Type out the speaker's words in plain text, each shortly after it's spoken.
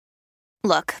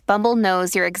Look, Bumble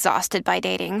knows you're exhausted by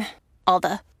dating. All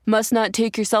the must not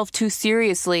take yourself too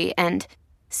seriously and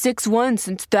 6'1"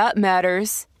 since that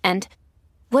matters. And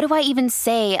what do I even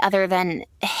say other than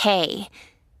hey?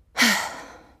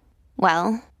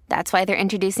 Well, that's why they're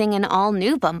introducing an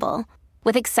all-new Bumble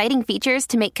with exciting features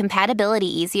to make compatibility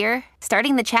easier,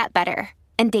 starting the chat better,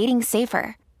 and dating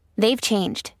safer. They've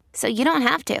changed, so you don't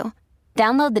have to.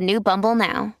 Download the new Bumble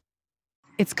now.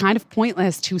 It's kind of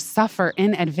pointless to suffer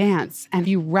in advance and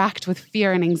be racked with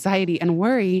fear and anxiety and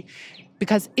worry,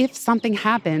 because if something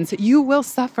happens, you will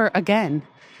suffer again.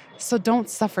 So don't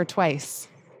suffer twice.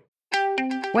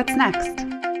 What's next?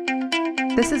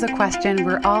 This is a question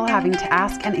we're all having to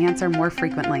ask and answer more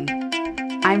frequently.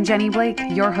 I'm Jenny Blake,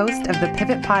 your host of the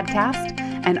Pivot Podcast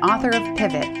and author of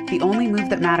Pivot, The Only Move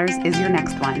That Matters Is Your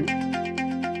Next One.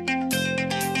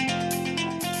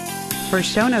 For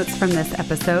show notes from this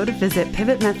episode, visit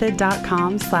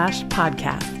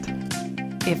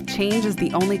pivotmethod.com/podcast. If change is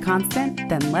the only constant,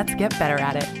 then let's get better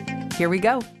at it. Here we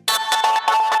go.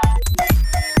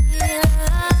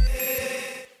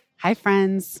 Hi,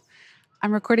 friends.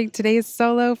 I'm recording today's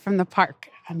solo from the park.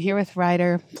 I'm here with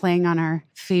Ryder playing on our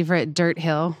favorite dirt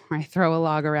hill where I throw a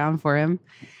log around for him.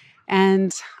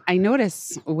 And I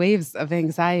notice waves of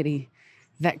anxiety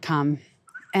that come.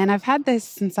 And I've had this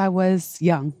since I was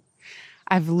young.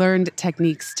 I've learned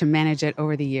techniques to manage it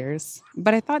over the years.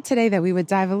 But I thought today that we would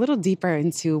dive a little deeper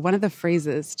into one of the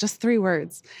phrases, just 3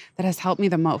 words, that has helped me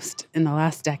the most in the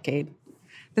last decade.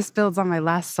 This builds on my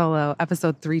last solo,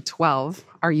 episode 312,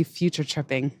 Are You Future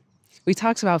Tripping? We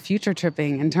talked about future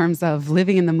tripping in terms of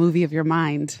living in the movie of your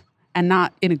mind, and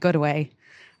not in a good way,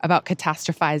 about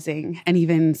catastrophizing and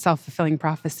even self-fulfilling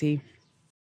prophecy.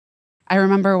 I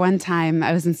remember one time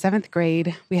I was in 7th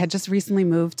grade. We had just recently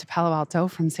moved to Palo Alto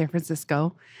from San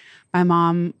Francisco. My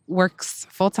mom works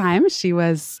full-time. She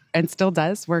was, and still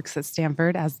does, works at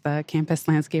Stanford as the campus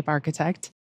landscape architect.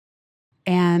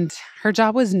 And her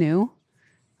job was new.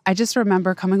 I just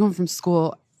remember coming home from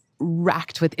school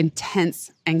racked with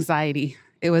intense anxiety.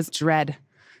 It was dread,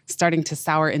 starting to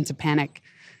sour into panic.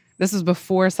 This was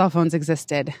before cell phones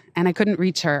existed, and I couldn't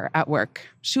reach her at work.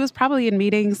 She was probably in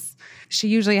meetings. She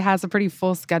usually has a pretty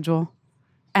full schedule.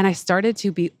 And I started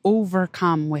to be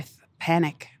overcome with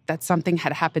panic that something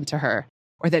had happened to her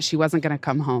or that she wasn't going to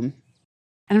come home.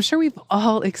 And I'm sure we've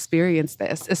all experienced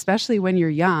this, especially when you're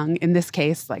young, in this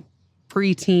case, like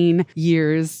preteen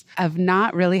years, of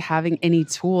not really having any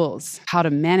tools how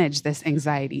to manage this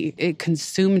anxiety. It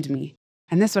consumed me.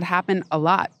 And this would happen a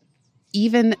lot.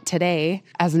 Even today,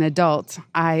 as an adult,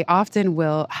 I often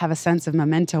will have a sense of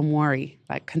memento mori,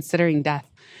 like considering death.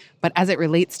 But as it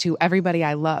relates to everybody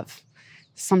I love,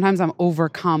 sometimes I'm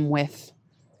overcome with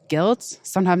guilt.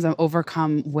 Sometimes I'm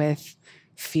overcome with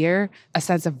fear, a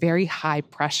sense of very high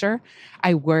pressure.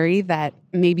 I worry that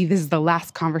maybe this is the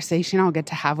last conversation I'll get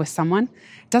to have with someone.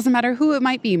 Doesn't matter who it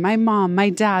might be, my mom, my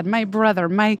dad, my brother,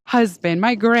 my husband,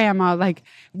 my grandma, like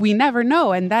we never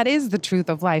know. And that is the truth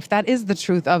of life. That is the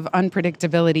truth of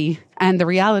unpredictability and the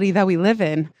reality that we live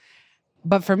in.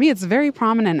 But for me, it's very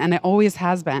prominent, and it always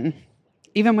has been.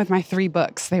 Even with my 3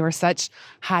 books, they were such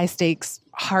high stakes,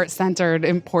 heart-centered,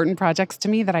 important projects to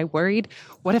me that I worried,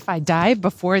 what if I die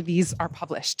before these are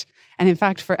published? And in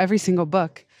fact, for every single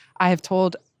book, I have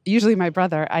told, usually my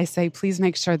brother, I say, please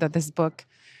make sure that this book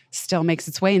still makes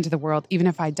its way into the world, even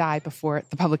if I die before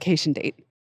the publication date.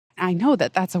 I know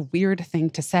that that's a weird thing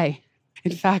to say.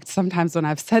 In fact, sometimes when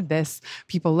I've said this,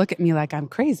 people look at me like I'm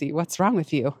crazy. What's wrong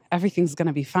with you? Everything's going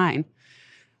to be fine.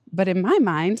 But in my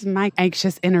mind, my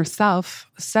anxious inner self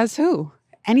says who?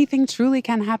 Anything truly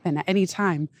can happen at any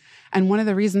time. And one of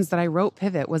the reasons that I wrote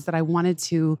Pivot was that I wanted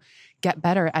to get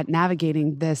better at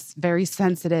navigating this very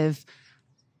sensitive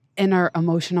inner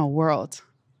emotional world.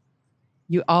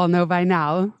 You all know by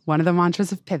now, one of the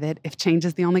mantras of Pivot, if change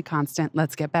is the only constant,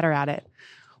 let's get better at it.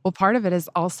 Well, part of it is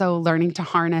also learning to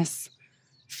harness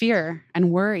fear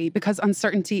and worry, because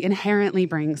uncertainty inherently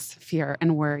brings fear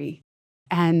and worry.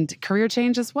 And career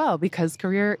change as well, because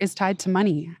career is tied to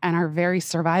money and our very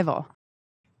survival.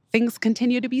 Things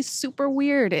continue to be super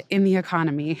weird in the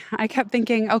economy. I kept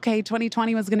thinking, okay,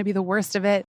 2020 was going to be the worst of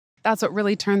it. That's what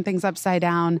really turned things upside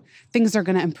down. Things are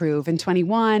going to improve in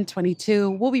 21, 22.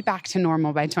 We'll be back to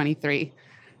normal by 23.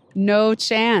 No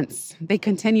chance. They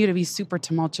continue to be super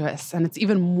tumultuous, and it's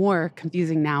even more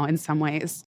confusing now in some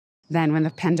ways than when the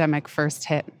pandemic first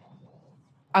hit.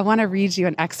 I want to read you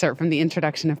an excerpt from the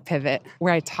introduction of Pivot,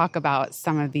 where I talk about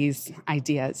some of these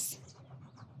ideas.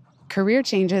 Career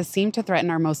changes seem to threaten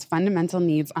our most fundamental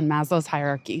needs on Maslow's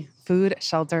hierarchy: food,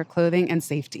 shelter, clothing, and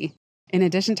safety, in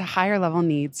addition to higher level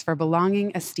needs for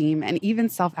belonging, esteem, and even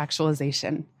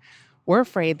self-actualization. We're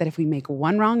afraid that if we make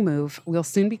one wrong move, we'll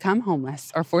soon become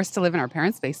homeless or forced to live in our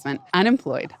parents' basement,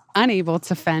 unemployed, unable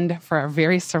to fend for our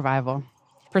very survival.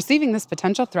 Perceiving this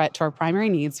potential threat to our primary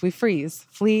needs, we freeze,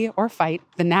 flee, or fight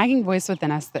the nagging voice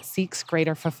within us that seeks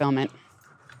greater fulfillment.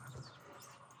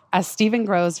 As Stephen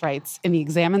Groves writes in The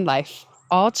Examined Life,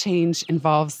 all change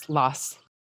involves loss.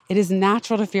 It is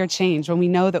natural to fear change when we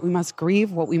know that we must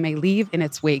grieve what we may leave in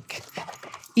its wake.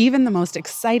 Even the most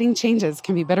exciting changes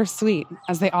can be bittersweet,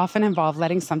 as they often involve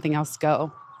letting something else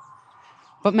go.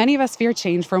 But many of us fear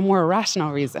change for a more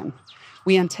irrational reason.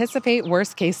 We anticipate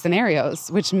worst-case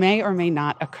scenarios, which may or may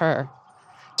not occur.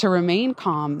 To remain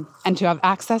calm and to have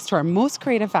access to our most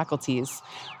creative faculties,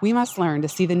 we must learn to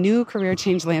see the new career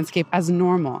change landscape as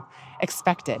normal,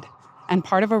 expected, and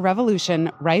part of a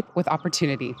revolution ripe with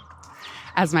opportunity.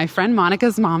 As my friend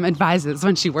Monica's mom advises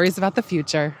when she worries about the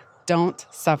future, don't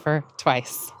suffer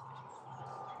twice.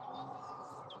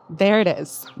 There it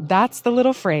is. That's the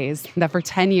little phrase that for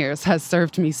 10 years has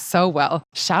served me so well.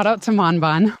 Shout out to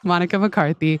Monbon, Monica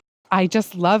McCarthy. I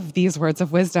just love these words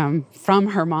of wisdom from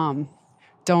her mom.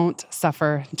 Don't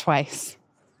suffer twice.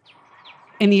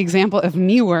 In the example of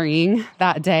me worrying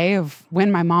that day of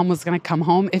when my mom was going to come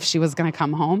home, if she was going to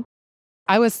come home,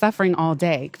 I was suffering all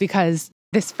day because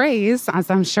this phrase, as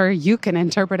I'm sure you can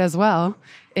interpret as well,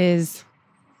 is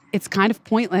it's kind of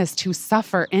pointless to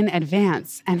suffer in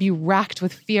advance and be racked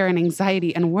with fear and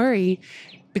anxiety and worry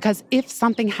because if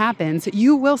something happens,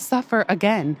 you will suffer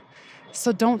again.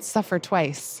 So don't suffer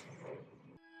twice.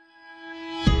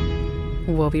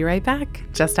 We'll be right back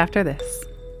just after this.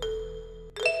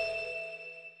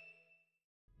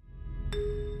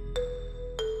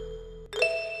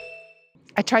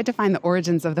 I tried to find the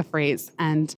origins of the phrase,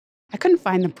 and I couldn't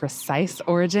find the precise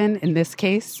origin in this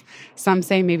case. Some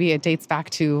say maybe it dates back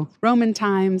to Roman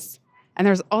times. And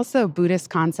there's also a Buddhist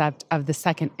concept of the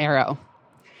second arrow.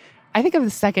 I think of the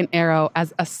second arrow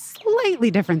as a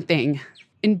slightly different thing.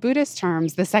 In Buddhist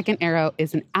terms, the second arrow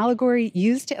is an allegory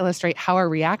used to illustrate how our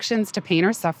reactions to pain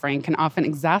or suffering can often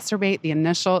exacerbate the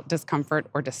initial discomfort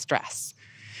or distress.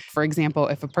 For example,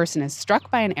 if a person is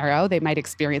struck by an arrow, they might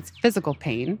experience physical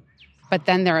pain, but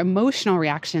then their emotional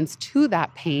reactions to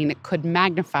that pain could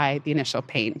magnify the initial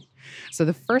pain. So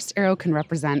the first arrow can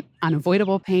represent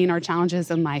unavoidable pain or challenges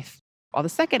in life, while the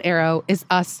second arrow is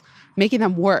us making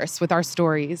them worse with our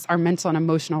stories, our mental and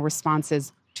emotional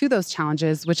responses to those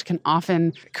challenges, which can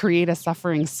often create a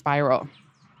suffering spiral.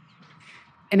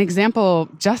 An example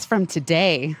just from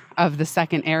today of the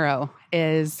second arrow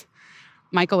is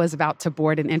Michael was about to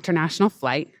board an international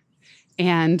flight,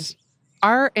 and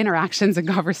our interactions and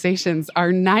conversations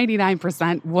are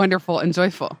 99% wonderful and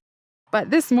joyful.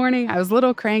 But this morning, I was a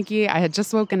little cranky. I had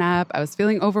just woken up. I was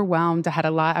feeling overwhelmed. I had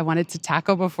a lot I wanted to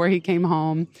tackle before he came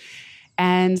home.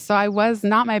 And so I was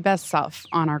not my best self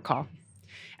on our call.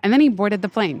 And then he boarded the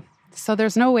plane. So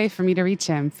there's no way for me to reach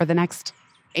him for the next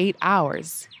 8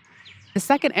 hours. The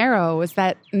second arrow was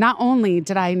that not only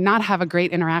did I not have a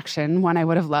great interaction, one I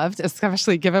would have loved,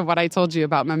 especially given what I told you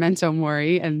about memento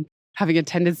mori and having a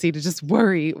tendency to just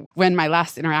worry when my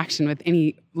last interaction with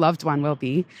any loved one will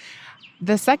be.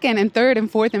 The second and third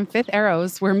and fourth and fifth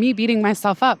arrows were me beating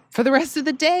myself up for the rest of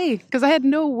the day because I had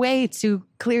no way to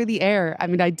clear the air. I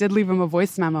mean, I did leave him a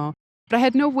voice memo, but I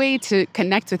had no way to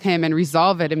connect with him and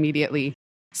resolve it immediately.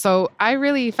 So I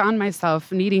really found myself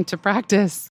needing to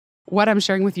practice what I'm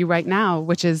sharing with you right now,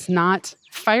 which is not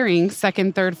firing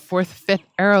second, third, fourth, fifth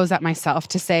arrows at myself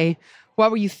to say, what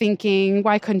were you thinking?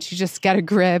 Why couldn't you just get a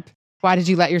grip? Why did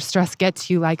you let your stress get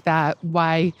to you like that?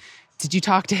 Why did you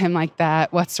talk to him like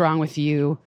that? What's wrong with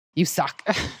you? You suck,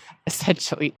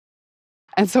 essentially.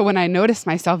 And so when I notice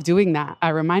myself doing that, I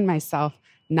remind myself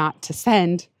not to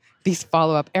send these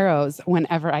follow-up arrows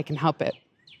whenever I can help it.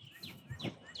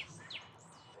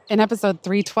 In episode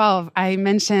 312, I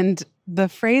mentioned the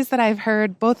phrase that I've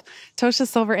heard both Tosha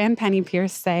Silver and Penny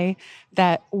Pierce say,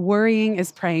 that worrying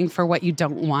is praying for what you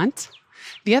don't want.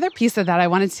 The other piece of that I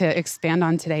wanted to expand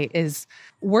on today is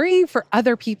worrying for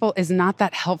other people is not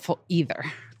that helpful either.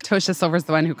 Tosha Silver's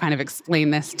the one who kind of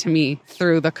explained this to me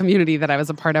through the community that I was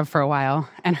a part of for a while,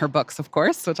 and her books, of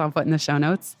course, which I'll put in the show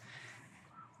notes.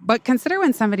 But consider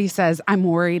when somebody says, I'm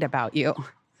worried about you.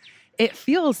 It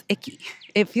feels icky.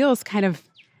 It feels kind of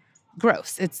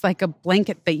gross. It's like a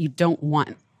blanket that you don't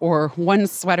want, or one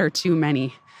sweater too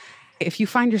many. If you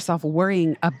find yourself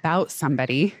worrying about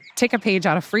somebody, take a page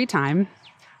out of free time,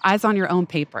 eyes on your own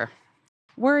paper.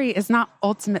 Worry is not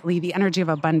ultimately the energy of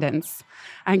abundance.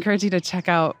 I encourage you to check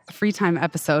out a free time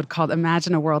episode called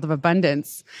Imagine a World of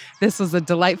Abundance. This was a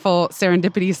delightful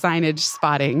serendipity signage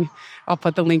spotting. I'll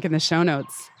put the link in the show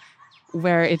notes,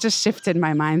 where it just shifted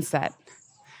my mindset.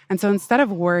 And so instead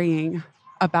of worrying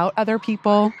about other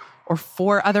people or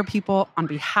for other people on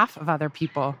behalf of other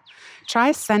people,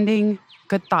 try sending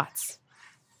good thoughts,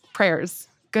 prayers,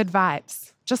 good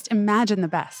vibes. Just imagine the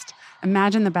best.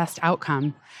 Imagine the best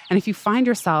outcome. And if you find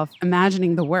yourself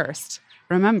imagining the worst,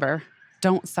 remember,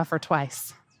 don't suffer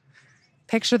twice.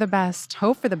 Picture the best,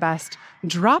 hope for the best,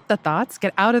 drop the thoughts,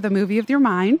 get out of the movie of your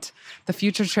mind, the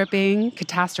future tripping,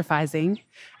 catastrophizing,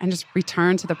 and just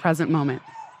return to the present moment.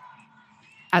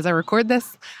 As I record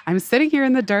this, I'm sitting here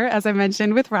in the dirt, as I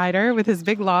mentioned, with Ryder, with his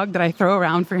big log that I throw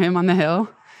around for him on the hill.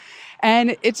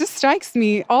 And it just strikes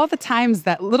me all the times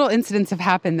that little incidents have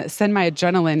happened that send my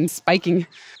adrenaline spiking.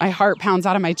 My heart pounds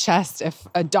out of my chest if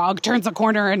a dog turns a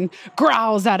corner and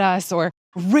growls at us, or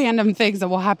random things that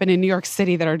will happen in New York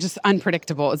City that are just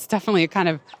unpredictable. It's definitely a kind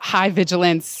of high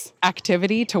vigilance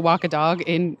activity to walk a dog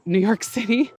in New York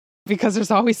City because there's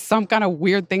always some kind of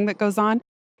weird thing that goes on.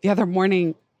 The other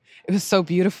morning, it was so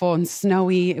beautiful and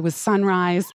snowy. It was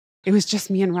sunrise. It was just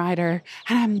me and Ryder,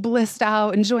 and I'm blissed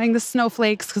out, enjoying the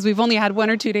snowflakes because we've only had 1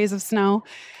 or 2 days of snow.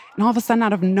 And all of a sudden,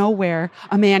 out of nowhere,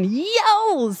 a man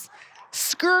yells,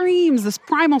 screams, this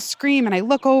primal scream, and I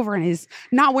look over and he's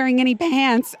not wearing any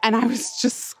pants, and I was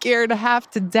just scared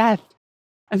half to death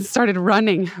and started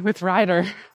running with Ryder.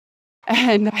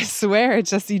 And I swear,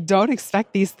 you don't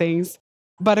expect these things.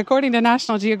 But according to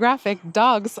National Geographic,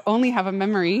 dogs only have a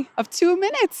memory of 2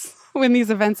 minutes when these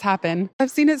events happen.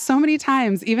 I've seen it so many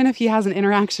times, even if he has an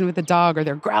interaction with a dog or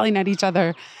they're growling at each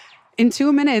other. In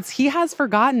 2 minutes, he has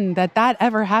forgotten that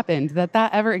ever happened, that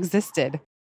ever existed.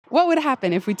 What would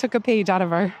happen if we took a page out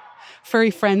of our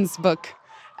furry friends book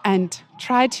and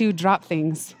tried to drop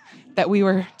things that we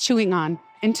were chewing on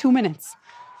in 2 minutes?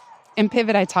 In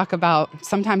Pivot, I talk about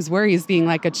sometimes worries being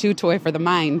like a chew toy for the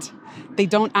mind. They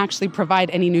don't actually provide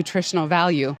any nutritional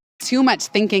value. Too much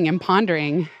thinking and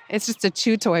pondering, it's just a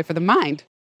chew toy for the mind.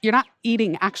 You're not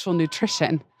eating actual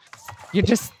nutrition. You're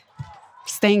just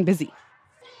staying busy.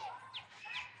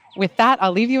 With that,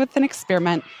 I'll leave you with an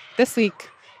experiment. This week,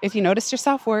 if you notice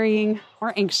yourself worrying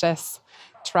or anxious,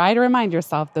 try to remind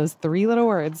yourself those 3 little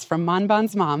words from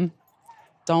Monbon's mom: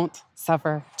 don't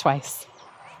suffer twice.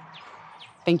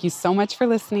 Thank you so much for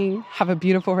listening. Have a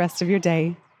beautiful rest of your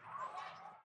day.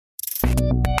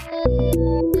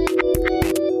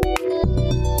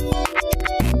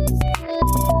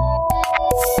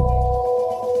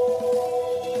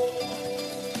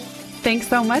 Thanks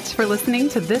so much for listening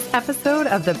to this episode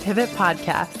of the Pivot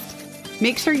Podcast.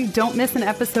 Make sure you don't miss an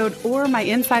episode or my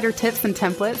insider tips and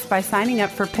templates by signing up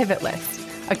for Pivot List,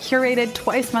 a curated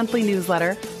twice-monthly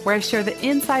newsletter where I share the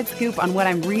inside scoop on what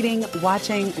I'm reading,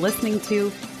 watching, listening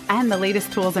to, and the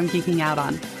latest tools I'm geeking out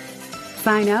on.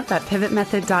 Sign up at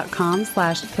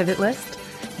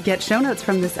pivotmethod.com/pivotlist. Get show notes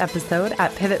from this episode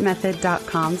at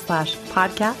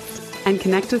pivotmethod.com/podcast and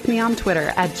connect with me on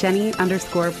Twitter at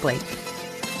Jenny_Blake.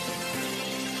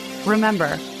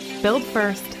 Remember, build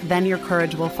first, then your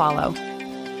courage will follow.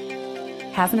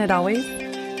 Hasn't it always?